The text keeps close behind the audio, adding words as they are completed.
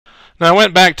Now I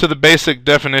went back to the basic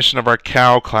definition of our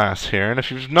cow class here, and if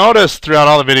you've noticed throughout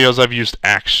all the videos I've used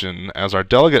action as our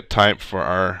delegate type for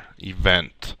our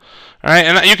event. Alright,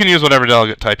 and you can use whatever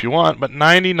delegate type you want, but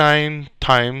 99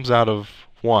 times out of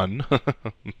 1,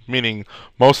 meaning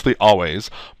mostly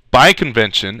always, by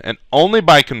convention, and only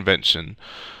by convention,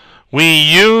 we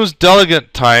use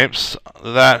delegate types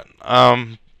that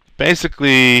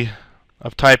basically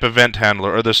of type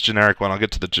EventHandler, or this generic one. I'll get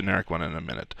to the generic one in a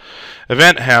minute.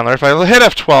 EventHandler, if I hit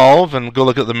F12 and go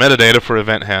look at the metadata for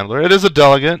EventHandler, it is a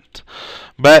delegate,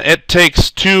 but it takes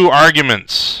 2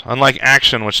 arguments, unlike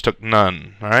action, which took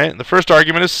none. All right? The first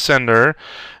argument is sender,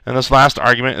 and this last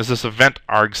argument is this event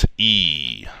args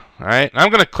E. All right? And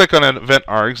I'm going to click on an event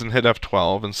args and hit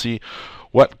F12 and see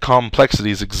what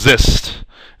complexities exist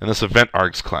in this event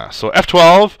args class. So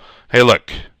F12, hey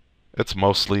look, it's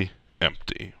mostly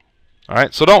empty. All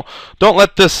right, so don't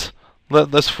let this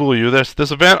fool you.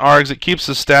 This event args, it keeps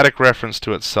a static reference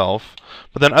to itself,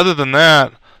 but then other than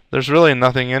that, there's really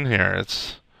nothing in here.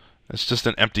 It's just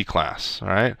an empty class. All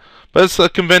right, but it's a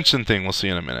convention thing. We'll see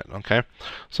in a minute. Okay,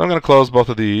 so I'm going to close both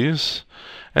of these,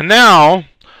 and now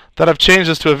that I've changed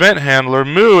this to EventHandler,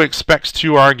 Moo expects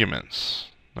 2 arguments.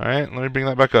 All right, let me bring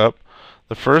that back up.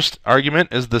 The first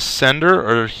argument is the sender,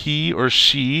 or he or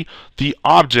she, the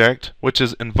object, which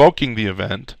is invoking the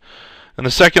event. And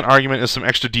the second argument is some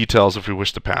extra details if we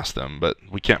wish to pass them, but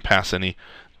we can't pass any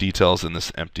details in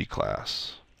this empty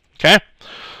class. Okay?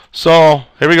 So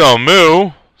here we go.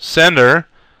 Moo, sender.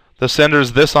 The sender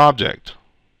is this object.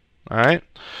 Alright?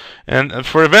 And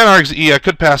for event args E, I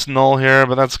could pass null here,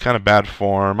 but that's kind of bad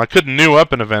form. I could new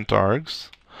up an event args.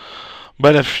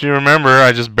 But if you remember,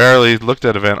 I just barely looked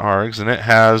at event args, and it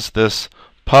has this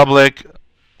public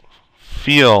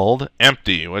field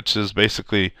empty, which is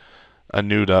basically a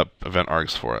newed up event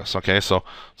args for us. Okay, so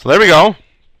there we go.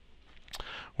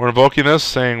 We're invoking this,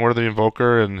 saying we're the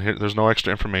invoker, and here, there's no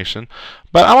extra information.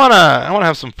 But I wanna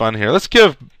have some fun here. Let's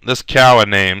give this cow a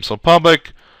name. So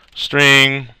public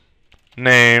string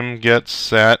name gets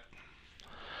set,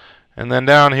 and then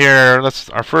down here,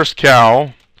 our first cow.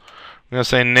 I'm gonna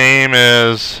say name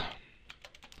is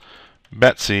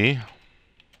Betsy,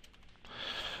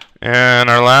 and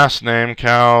our last name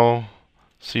cow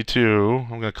C2,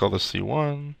 I'm going to call this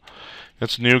C1.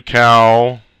 It's new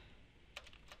cow,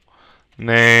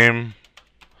 name,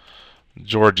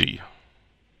 Georgie.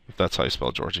 If that's how you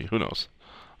spell Georgie, who knows?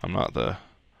 I'm not the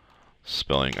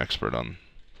spelling expert on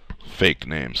fake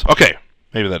names. Okay,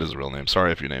 maybe that is a real name.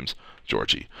 Sorry if your name's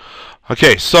Georgie.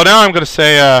 Okay, so now I'm going to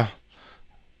say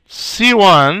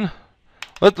C1.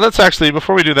 Let's actually,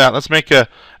 before we do that, let's make a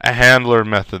handler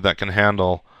method that can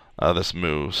handle this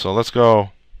move. So let's go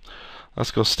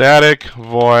static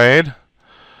void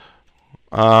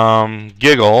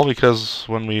giggle, because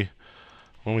when we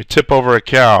tip over a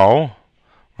cow,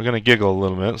 we're going to giggle a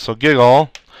little bit. So giggle,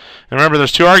 and remember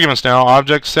there's 2 arguments now: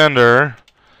 object sender,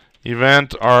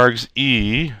 event args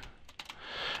E.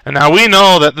 And now we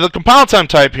know that the compile time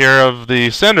type here of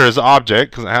the sender is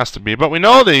object, because it has to be, but we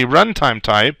know the runtime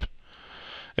type,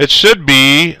 it should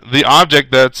be the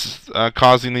object that's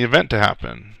causing the event to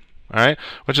happen. Alright,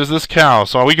 which is this cow,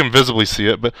 so we can visibly see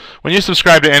it. But when you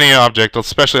subscribe to any object,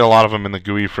 especially a lot of them in the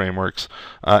GUI frameworks,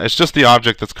 it's just the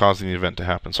object that's causing the event to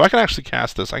happen. So I can actually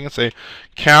cast this. I can say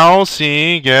cow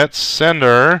C gets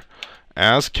sender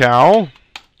as cow,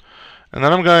 and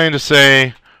then I'm going to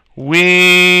say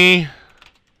we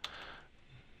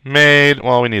made,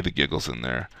 well, we need the giggles in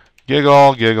there.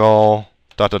 Giggle, giggle,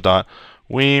 dot, dot, dot.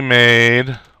 We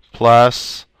made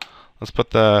plus, let's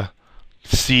put the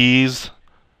C's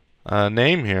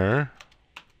name here,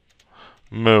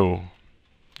 moo.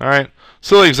 Alright,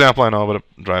 silly example I know, but it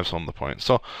drives home the point.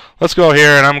 So let's go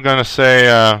here, and I'm going to say,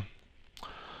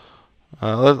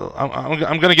 I'm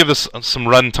going to give this some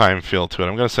runtime feel to it.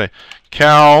 I'm going to say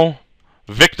cow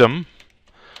victim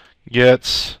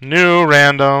gets new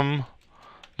random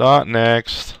dot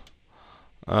next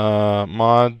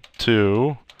mod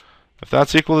 2. If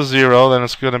that's equal to 0, then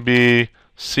it's going to be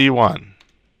C1.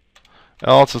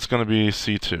 Else it's going to be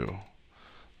C2.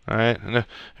 Alright, and if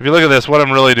you look at this, what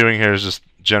I'm really doing here is just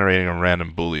generating a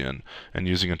random boolean and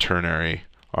using a ternary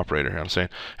operator here. I'm saying,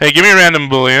 hey, give me a random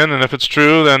boolean, and if it's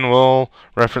true, then we'll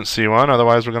reference C1.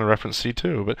 Otherwise, we're going to reference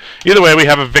C2. But either way, we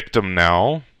have a victim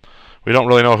now. We don't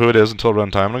really know who it is until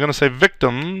runtime. I'm going to say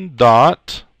victim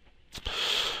dot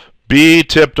be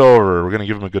tipped over. We're going to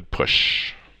give him a good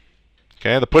push.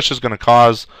 Okay, the push is going to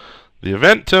cause the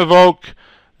event to evoke,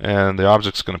 and the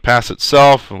object's going to pass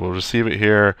itself, and we'll receive it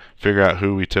here, figure out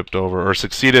who we tipped over or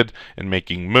succeeded in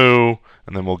making moo,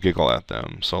 and then we'll giggle at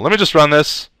them. So let me just run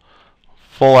this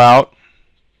full out,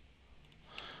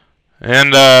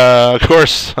 And of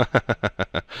course,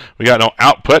 we got no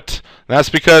output. That's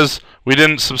because we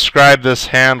didn't subscribe this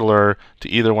handler to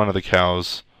either one of the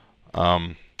cows.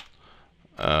 What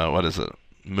is it?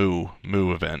 Moo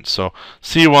event. So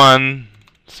c1.moo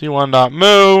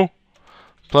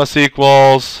plus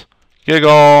equals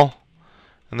giggle,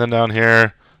 and then down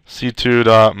here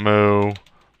c2.moo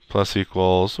plus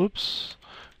equals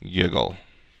giggle.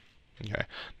 Okay.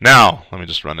 Now let me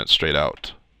just run it straight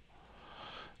out.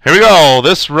 Here we go.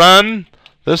 This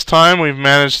time we've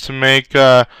managed to make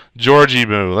Georgie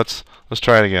moo. Let's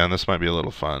try it again. This might be a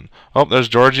little fun. Oh, there's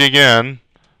Georgie again.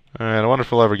 And I wonder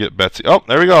if we'll ever get Betsy. Oh,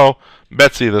 there we go.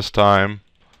 Betsy this time.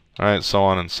 All right, so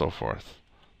on and so forth.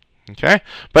 Okay?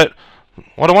 But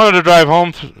what I wanted to drive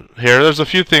home here, there's a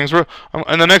few things. In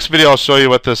the next video, I'll show you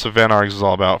what this event args is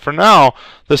all about. For now,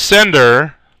 the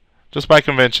sender, just by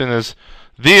convention, is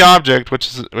the object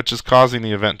which is causing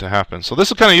the event to happen. So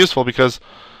this is kind of useful because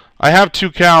I have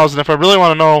two cows, and if I really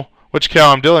want to know which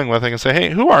cow I'm dealing with, I can say,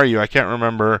 hey, who are you? I can't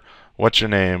remember. What's your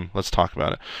name? Let's talk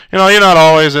about it. You know, you're not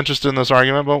always interested in this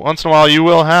argument, but once in a while you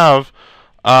will have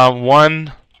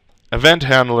one event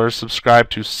handler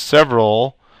subscribe to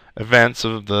several events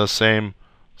of the same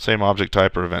object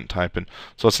type or event type. And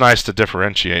so it's nice to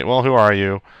differentiate. Well, who are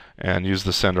you? And use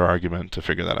the sender argument to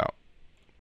figure that out.